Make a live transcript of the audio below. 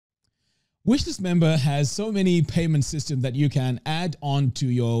WishList member has so many payment systems that you can add on to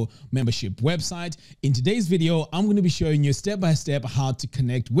your membership website. In today's video, I'm going to be showing you step by step how to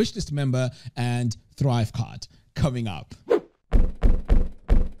connect WishList member and ThriveCart coming up.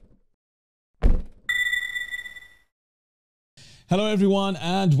 Hello everyone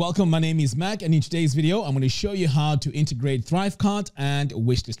and welcome. My name is Mac, and in today's video I'm going to show you how to integrate ThriveCart and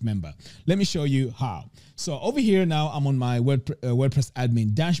WishList member. Let me show you how. So over here now I'm on my WordPress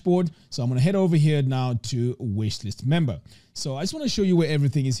admin dashboard. So I'm going to head over here now to WishList member. So I just want to show you where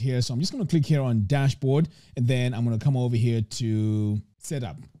everything is here. So I'm just going to click here on dashboard, and then I'm going to come over here to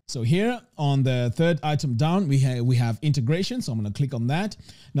setup. So here on the third item down, we have integration. So I'm going to click on that.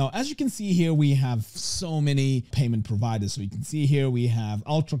 Now, as you can see here, we have so many payment providers. So you can see here we have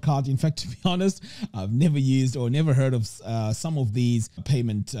UltraCart. In fact, to be honest, I've never used or never heard of some of these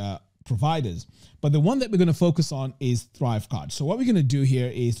payment providers. But the one that we're going to focus on is ThriveCart. So what we're going to do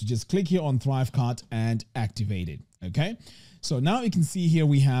here is to just click here on ThriveCart and activate it. Okay. So now you can see here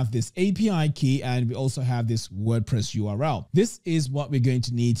we have this API key, and we also have this WordPress URL. This is what we're going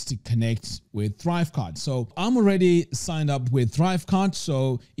to need to connect with ThriveCart. So I'm already signed up with ThriveCart.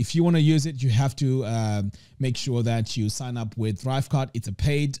 So if you want to use it, you have to make sure that you sign up with ThriveCart. It's a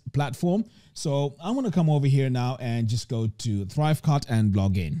paid platform. So I'm going to come over here now and just go to ThriveCart and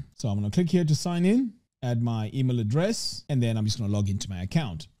log in. So I'm going to click here to sign in, add my email address, and then I'm just going to log into my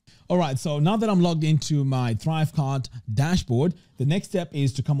account. All right, so now that I'm logged into my ThriveCart dashboard, the next step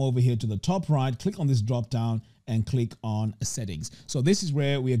is to come over here to the top right, click on this drop down and click on settings. So this is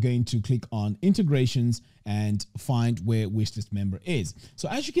where we are going to click on integrations and find where WishList member is. So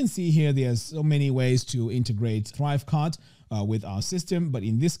as you can see here, there's so many ways to integrate ThriveCart with our system. But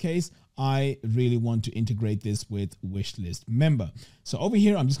in this case, I really want to integrate this with WishList member. So over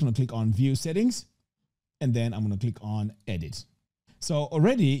here, I'm just going to click on view settings, and then I'm going to click on edit. So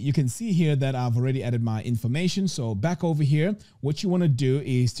already you can see here that I've already added my information. So back over here, what you want to do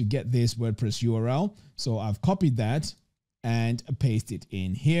is to get this WordPress URL. So I've copied that and paste it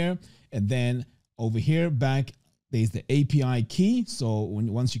in here. And then over here back, there's the API key. So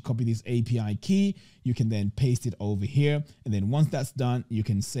once you copy this API key, you can then paste it over here. And then once that's done, you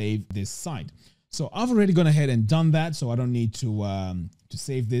can save this site. So I've already gone ahead and done that, so I don't need to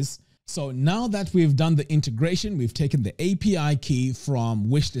save this. So now that we've done the integration, we've taken the API key from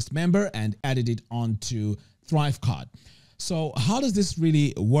WishList member and added it onto ThriveCart. So how does this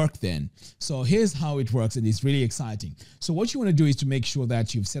really work then? So here's how it works, and it's really exciting. So what you want to do is to make sure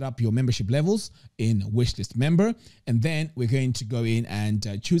that you've set up your membership levels in WishList member, and then we're going to go in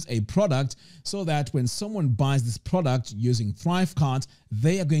and choose a product so that when someone buys this product using ThriveCart,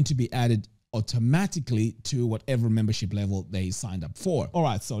 they are going to be added automatically to whatever membership level they signed up for. All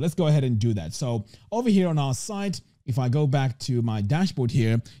right, so let's go ahead and do that. So over here on our site, if I go back to my dashboard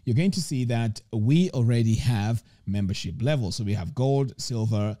here, you're going to see that we already have membership levels. So we have gold,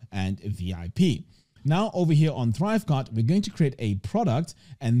 silver, and VIP. Now over here on ThriveCart, we're going to create a product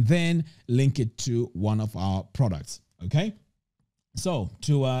and then link it to one of our products. Okay. So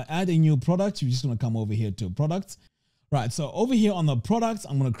to add a new product, you're just going to come over here to products. Right, so over here on the products,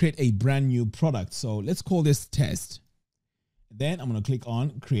 I'm going to create a brand new product. So let's call this test. Then I'm going to click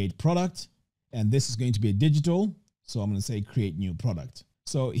on create product, and this is going to be a digital. So I'm going to say create new product.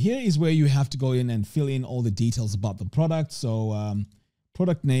 So here is where you have to go in and fill in all the details about the product. So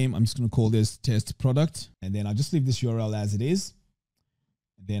product name, I'm just going to call this test product, and then I'll just leave this URL as it is.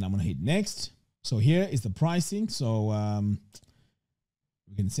 And then I'm going to hit next. So here is the pricing. So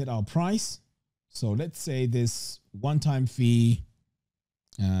we can set our price. So let's say this one-time fee,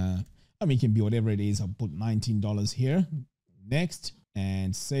 it can be whatever it is. I'll put $19 here. Next,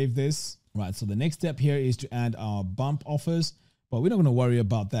 and save this. Right, so the next step here is to add our bump offers, but we're not going to worry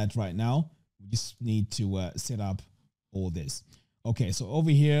about that right now. We just need to set up all this. Okay, so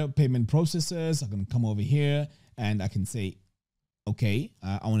over here, payment processors, I'm going to come over here and I can say, okay,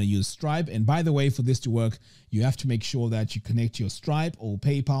 I want to use Stripe. And by the way, for this to work, you have to make sure that you connect your Stripe or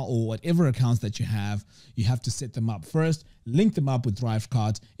PayPal or whatever accounts that you have. You have to set them up first, link them up with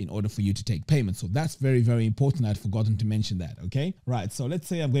ThriveCart in order for you to take payments. So that's very, very important. I'd forgotten to mention that. Okay. Right. So let's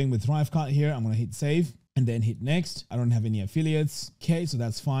say I'm going with ThriveCart here. I'm going to hit save and then hit next. I don't have any affiliates. Okay. So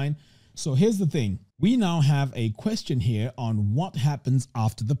that's fine. So here's the thing. We now have a question here on what happens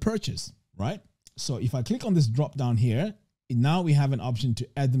after the purchase, right? So if I click on this drop down here, now we have an option to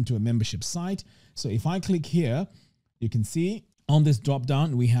add them to a membership site. So if I click here, you can see on this drop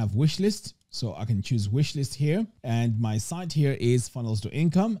down, we have WishList. So I can choose WishList here, and my site here is funnels to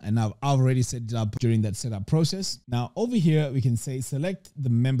income. And I've already set it up during that setup process. Now over here, we can say select the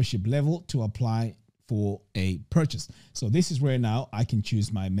membership level to apply for a purchase. So this is where now I can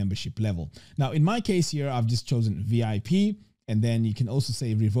choose my membership level. Now, in my case here, I've just chosen VIP. And then you can also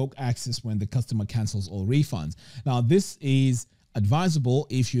say revoke access when the customer cancels all refunds. Now, this is advisable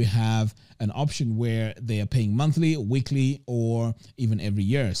if you have an option where they are paying monthly, weekly, or even every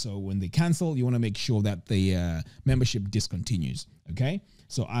year. So when they cancel, you want to make sure that the membership discontinues. Okay.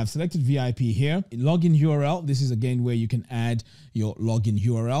 So I've selected VIP here. Login URL. This is again where you can add your login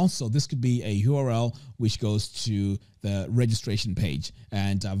URL. So this could be a URL which goes to the registration page.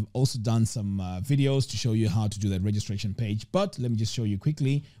 And I've also done some videos to show you how to do that registration page. But let me just show you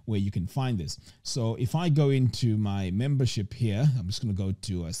quickly where you can find this. So if I go into my membership here, I'm just going to go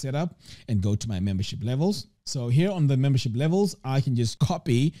to setup and go to my membership levels. So here on the membership levels, I can just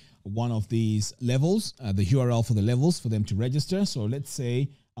copy one of these levels, the URL for the levels for them to register. So let's say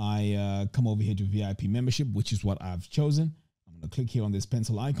I come over here to VIP membership, which is what I've chosen. I'm going to click here on this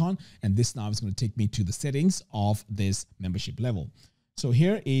pencil icon, and this now is going to take me to the settings of this membership level. So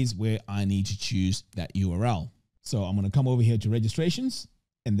here is where I need to choose that URL. So I'm going to come over here to registrations,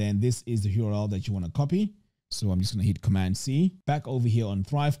 and then this is the URL that you want to copy. So I'm just going to hit Command C. Back over here on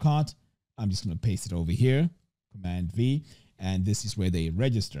ThriveCart, I'm just going to paste it over here, Command V, and this is where they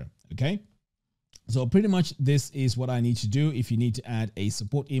register. Okay. So pretty much this is what I need to do. If you need to add a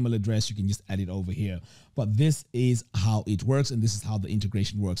support email address, you can just add it over here. But this is how it works, and this is how the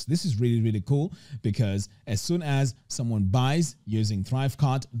integration works. This is really, really cool because as soon as someone buys using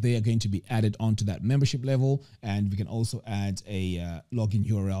ThriveCart, they are going to be added onto that membership level, and we can also add a login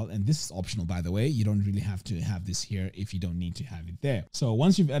URL. And this is optional, by the way. You don't really have to have this here if you don't need to have it there. So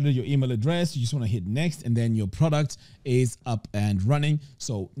once you've added your email address, you just want to hit next, and then your product is up and running.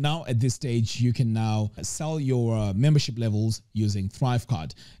 So now at this stage, you can now sell your membership levels using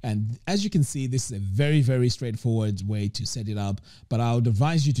ThriveCart. And as you can see, this is a very, very straightforward way to set it up, but I would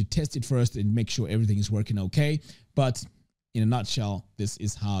advise you to test it first and make sure everything is working okay. But in a nutshell, this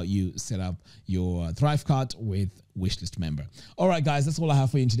is how you set up your ThriveCart with WishList member. All right, guys, that's all I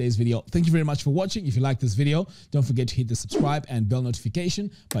have for you in today's video. Thank you very much for watching. If you like this video, don't forget to hit the subscribe and bell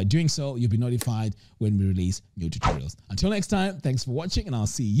notification. By doing so, you'll be notified when we release new tutorials. Until next time, thanks for watching, and I'll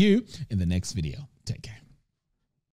see you in the next video. Take care.